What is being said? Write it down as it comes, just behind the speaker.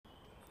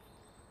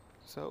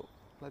So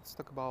let's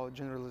talk about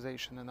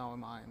generalization in our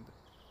mind.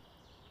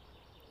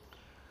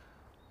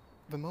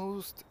 The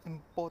most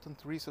important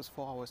resource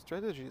for our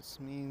strategies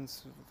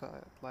means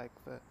that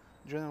the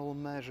general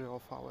measure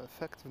of our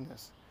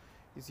effectiveness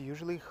is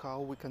usually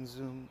how we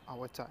consume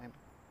our time.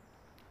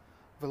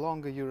 The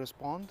longer you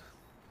respond,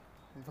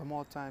 the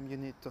more time you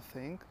need to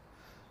think,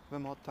 the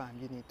more time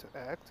you need to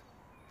act,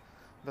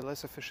 the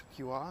less efficient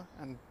you are,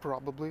 and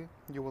probably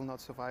you will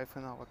not survive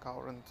in our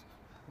current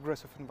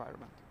aggressive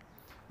environment.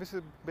 This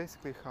is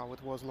basically how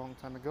it was a long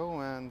time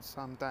ago, and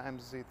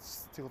sometimes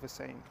it's still the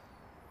same.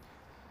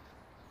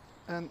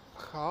 And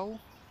how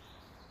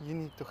you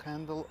need to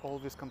handle all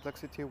this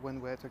complexity when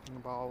we're talking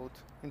about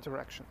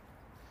interaction.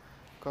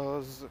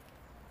 Because,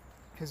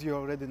 as you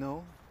already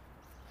know,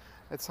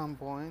 at some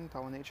point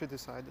our nature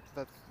decided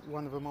that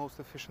one of the most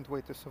efficient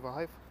ways to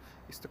survive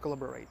is to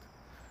collaborate.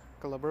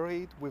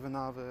 Collaborate with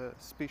another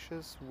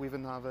species, with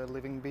another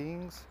living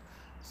beings.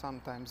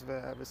 Sometimes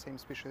they're the same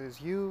species as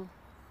you,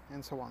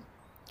 and so on.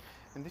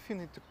 And if you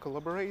need to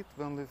collaborate,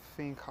 the only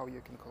thing how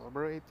you can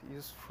collaborate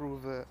is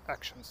through the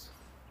actions,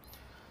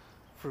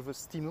 through the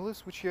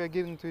stimulus which you are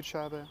giving to each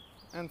other,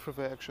 and through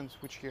the actions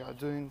which you are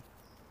doing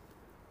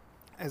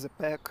as a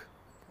pack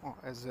or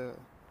as a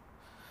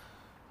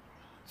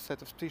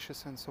set of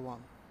species and so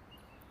on.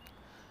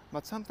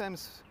 But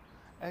sometimes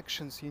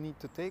actions you need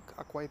to take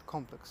are quite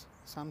complex.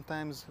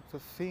 Sometimes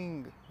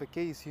the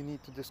case you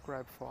need to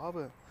describe for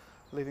other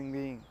living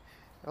being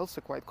also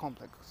quite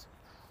complex.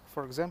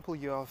 For example,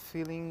 you are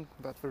feeling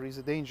that there is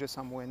a danger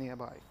somewhere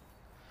nearby,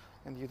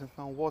 and you don't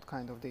know what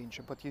kind of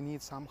danger, but you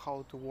need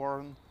somehow to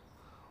warn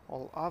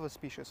all other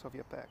species of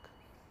your pack.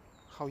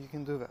 How you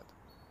can do that?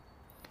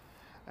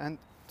 And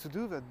to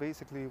do that,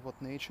 basically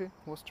what nature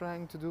was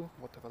trying to do,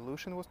 what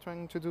evolution was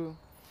trying to do,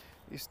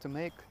 is to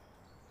make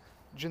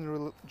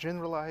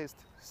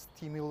generalized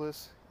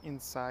stimulus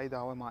inside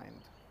our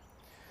mind.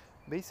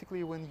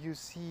 Basically, when you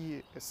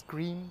see a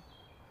scream,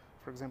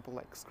 for example,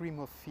 like scream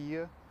of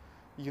fear,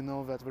 you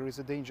know that there is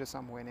a danger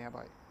somewhere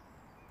nearby.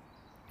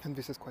 And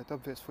this is quite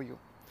obvious for you,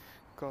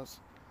 because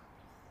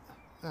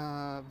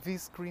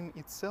this scream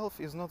itself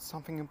is not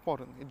something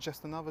important. It's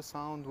just another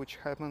sound which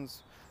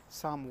happens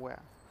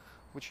somewhere,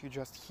 which you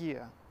just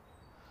hear.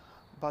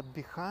 But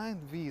behind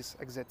this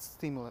exact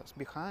stimulus,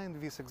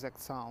 behind this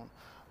exact sound,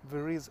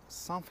 there is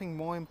something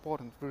more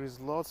important. There is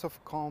lots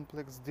of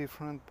complex,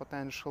 different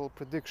potential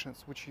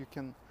predictions which you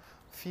can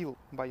feel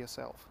by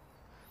yourself.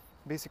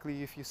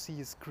 Basically, if you see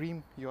a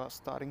scream, you are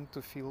starting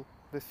to feel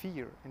the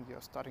fear and you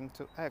are starting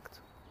to act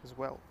as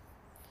well.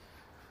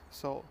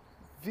 So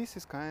this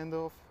is kind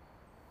of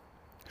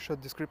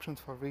short description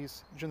for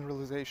this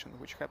generalization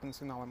which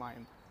happens in our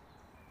mind.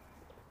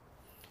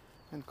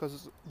 And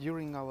because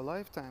during our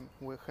lifetime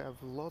we have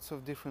lots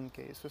of different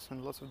cases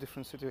and lots of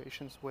different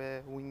situations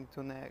where we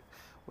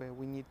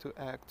need to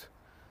act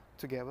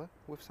together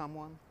with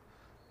someone,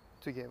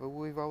 together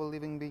with our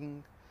living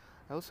being.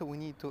 Also, we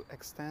need to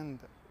extend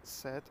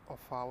set of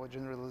our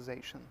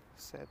generalization,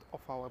 set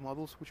of our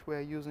models which we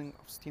are using,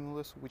 of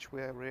stimulus which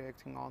we are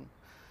reacting on,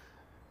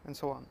 and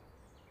so on.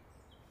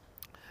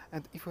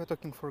 And if we are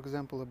talking, for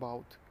example,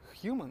 about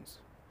humans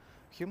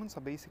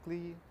are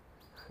basically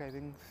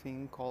having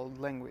thing called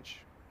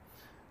language.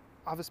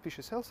 Other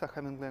species also are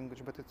having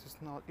language, but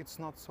it's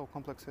not so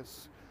complex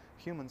as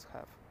humans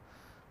have.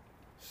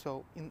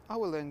 So in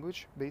our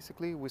language,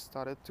 basically, we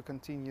started to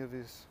continue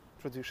this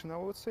tradition, I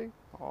would say,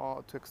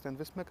 or to extend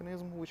this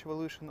mechanism which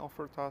evolution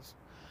offered us.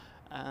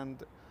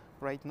 And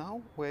right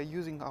now, we're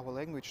using our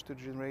language to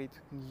generate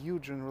new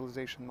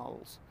generalization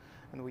models.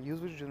 And we use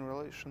these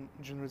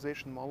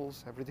generalization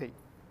models every day.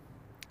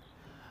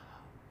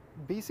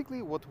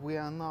 Basically, what we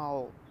are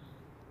now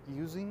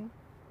using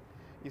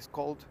is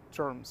called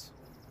terms.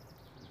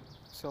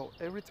 So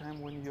every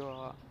time when you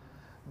are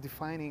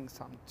defining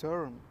some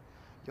term,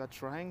 you are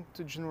trying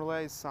to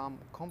generalize some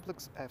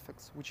complex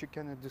effects which you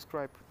cannot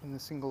describe in a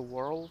single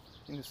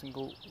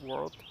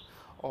word,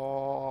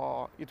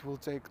 or it will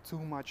take too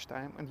much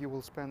time and you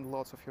will spend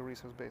lots of your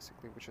resource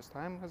basically, which is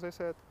time, as I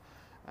said,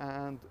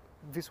 and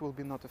this will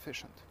be not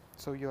efficient.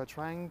 So you are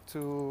trying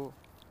to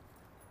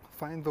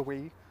find the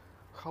way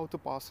how to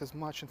pass as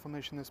much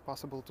information as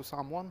possible to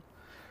someone,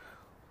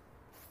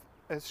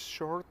 as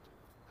short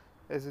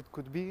as it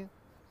could be,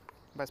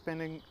 by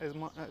spending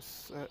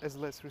as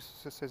less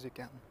resources as you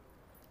can.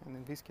 And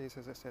in this case,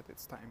 as I said,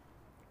 it's time.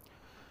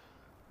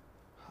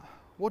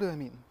 What do I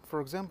mean?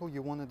 For example,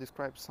 you want to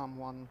describe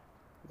someone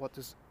what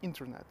is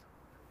internet.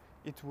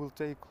 It will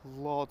take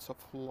lots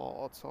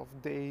of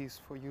days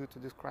for you to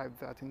describe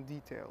that in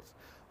details.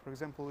 For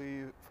example,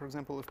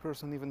 if a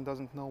person even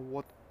doesn't know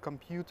what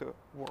computer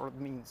word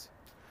means,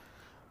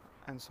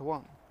 and so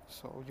on.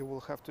 So you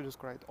will have to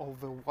describe all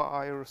the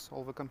wires,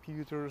 all the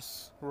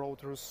computers,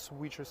 routers,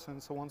 switches,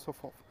 and so on and so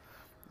forth.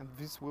 And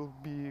this will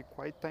be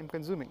quite time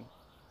consuming.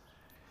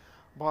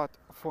 But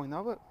for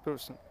another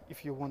person,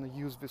 if you want to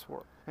use this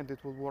word, and it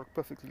will work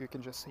perfectly, you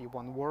can just say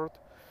one word,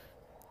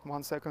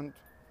 1 second,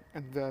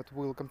 and that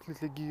will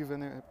completely give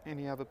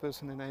any other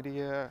person an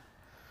idea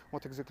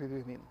what exactly do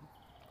you mean.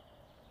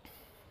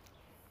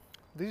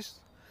 These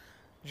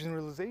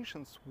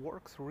generalizations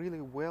works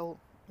really well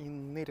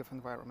in native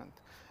environment,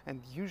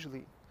 and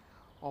usually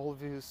all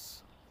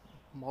these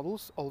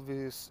models, all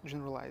these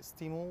generalized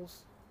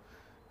stimulus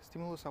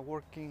are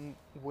working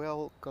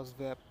well because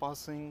they're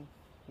passing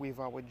with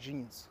our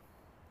genes.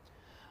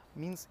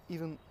 Means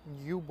even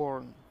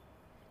newborn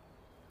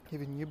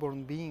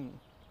being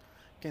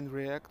can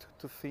react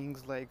to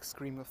things like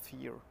scream of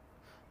fear.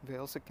 They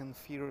also can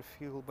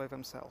feel by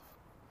themselves.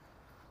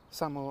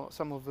 Some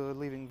of the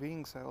living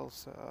beings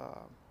also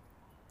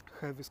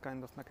have this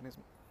kind of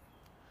mechanism.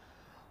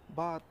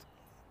 But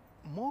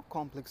more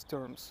complex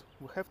terms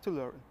we have to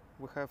learn.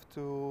 We have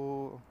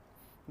to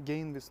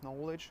gain this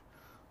knowledge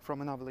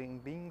from another living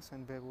beings,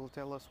 and they will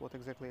tell us what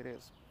exactly it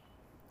is.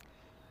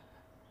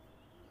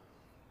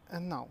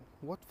 And now,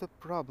 what's the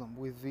problem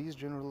with this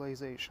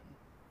generalization?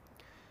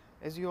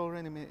 As you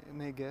already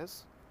may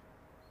guess,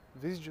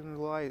 these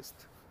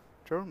generalized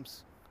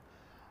terms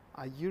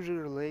are usually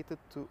related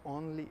to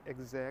only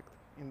exact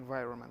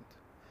environment.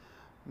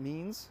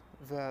 Means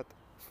that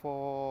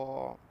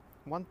for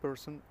one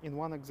person in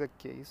one exact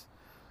case,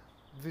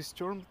 this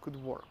term could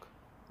work,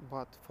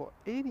 but for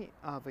any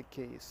other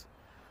case,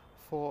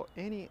 for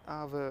any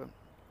other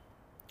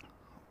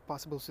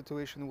possible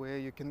situation where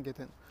you can get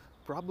in,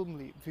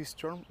 probably this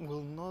term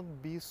will not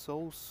be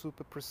so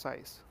super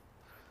precise.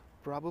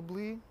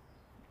 Probably,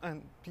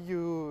 and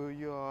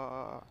you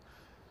are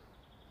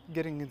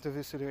getting into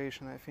this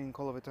situation, I think,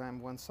 all of the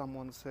time when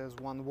someone says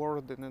one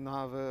word and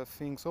another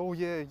thinks, oh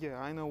yeah,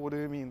 I know what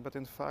you mean. But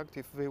in fact,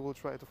 if they will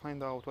try to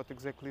find out what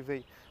exactly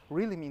they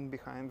really mean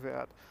behind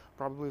that,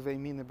 probably they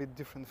mean a bit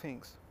different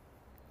things.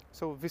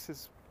 So this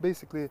is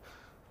basically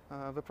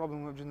the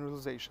problem of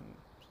generalization.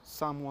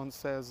 Someone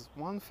says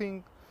one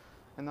thing,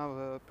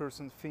 another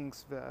person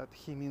thinks that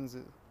he means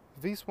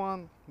this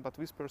one, but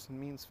this person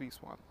means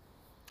this one.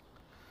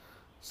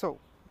 So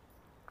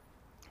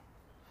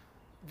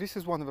this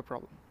is one of the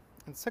problems.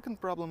 And second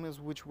problem is,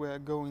 which we are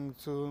going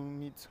to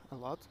meet a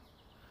lot,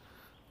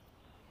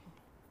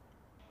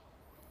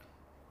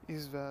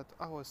 is that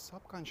our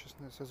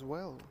subconsciousness as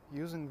well,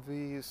 using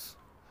these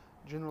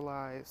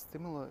generalized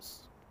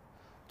stimulus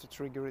to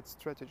trigger its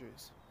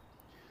strategies.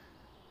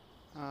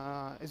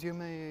 As you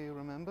may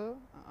remember,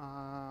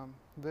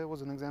 there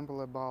was an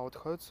example about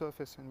hot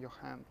surface in your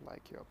hand,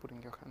 like you're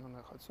putting your hand on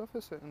a hot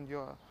surface and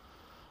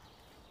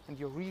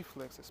your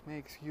reflexes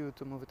makes you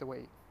to move it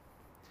away.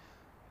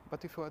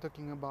 But if we are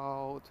talking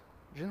about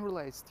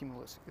generalized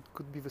stimulus, it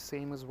could be the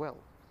same as well.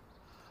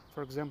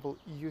 For example,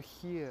 you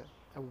hear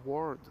a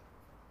word,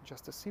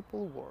 just a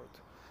simple word,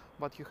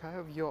 but you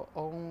have your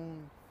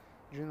own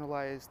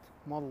generalized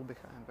model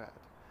behind that,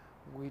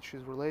 which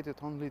is related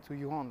only to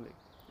you only.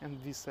 And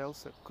this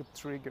also could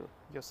trigger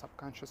your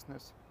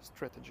subconsciousness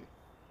strategy.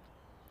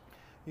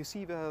 You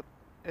see that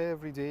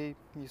every day,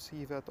 you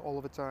see that all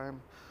the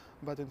time,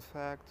 but in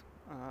fact,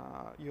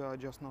 you are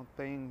just not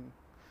paying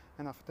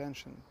enough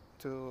attention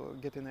to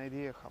get an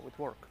idea how it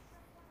works.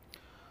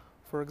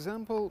 For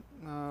example,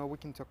 we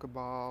can talk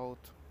about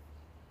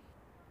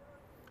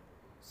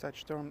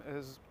such term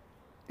as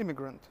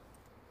immigrant.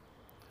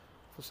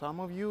 For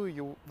some of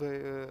you,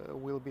 there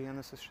will be an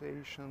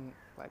association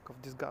like of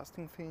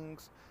disgusting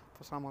things.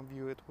 For some of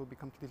you, it will be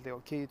completely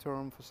okay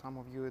term. For some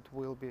of you, it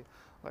will be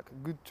like a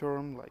good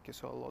term, like you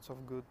saw lots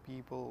of good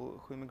people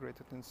who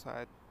immigrated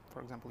inside,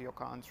 for example, your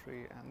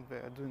country, and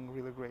they're doing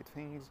really great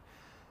things,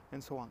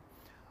 and so on.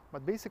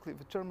 But basically,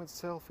 the term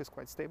itself is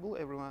quite stable.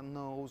 Everyone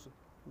knows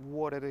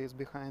what it is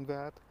behind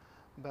that,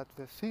 but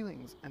the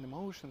feelings and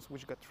emotions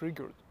which got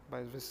triggered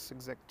by this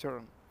exact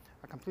term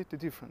are completely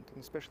different,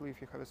 and especially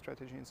if you have a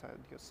strategy inside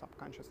your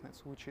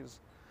subconsciousness which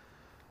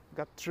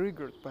got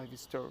triggered by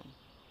this term.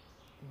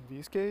 In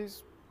this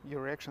case,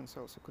 your reactions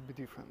also could be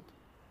different.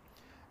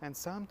 And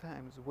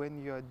sometimes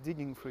when you are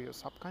digging through your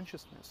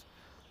subconsciousness,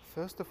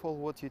 first of all,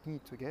 what you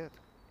need to get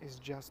is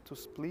just to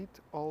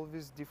split all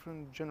these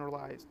different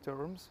generalized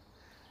terms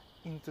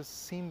into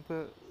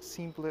simpler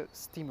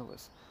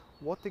stimulus.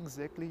 What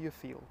exactly you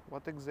feel,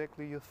 what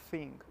exactly you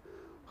think,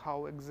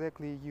 how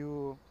exactly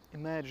you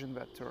imagine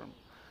that term,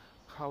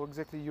 how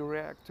exactly you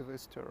react to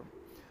this term.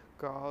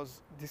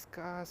 Because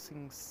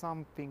discussing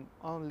something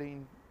only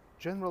in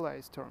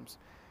generalized terms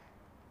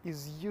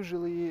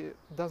usually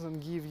doesn't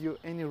give you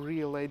any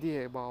real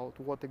idea about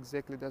what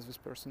exactly does this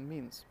person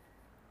means.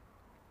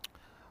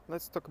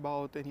 Let's talk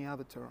about any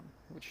other term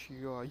which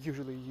you are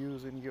usually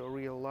use in your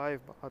real life,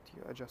 but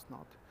you are just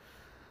not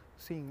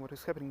seeing what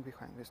is happening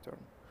behind this term.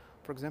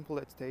 For example,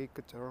 let's take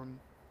a term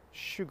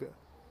sugar.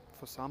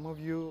 For some of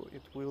you,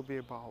 it will be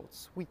about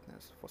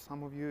sweetness. For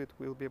some of you, it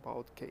will be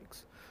about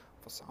cakes.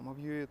 For some of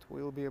you, it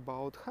will be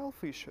about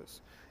health issues.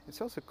 It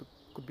also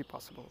could be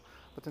possible.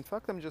 But in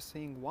fact, I'm just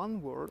saying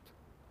one word,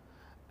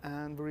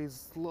 and there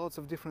is lots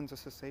of different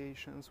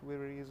associations,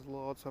 there is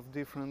lots of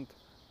different,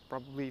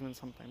 probably even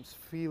sometimes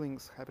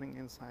feelings happening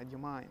inside your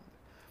mind.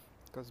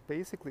 Because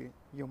basically,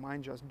 your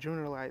mind just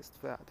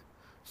generalized that.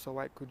 So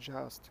I could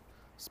just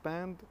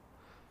spend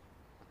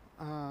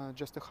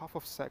just a half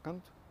of a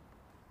second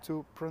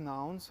to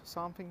pronounce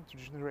something, to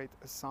generate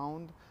a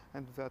sound,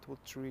 and that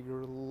would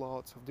trigger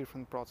lots of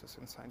different processes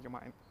inside your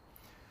mind.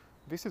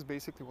 This is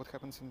basically what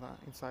happens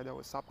inside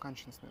our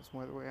subconsciousness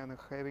when we are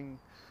having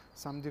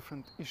some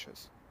different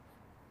issues.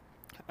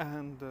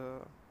 And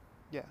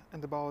yeah,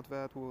 and about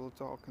that we will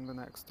talk in the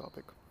next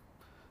topic.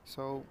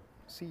 So,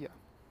 see ya.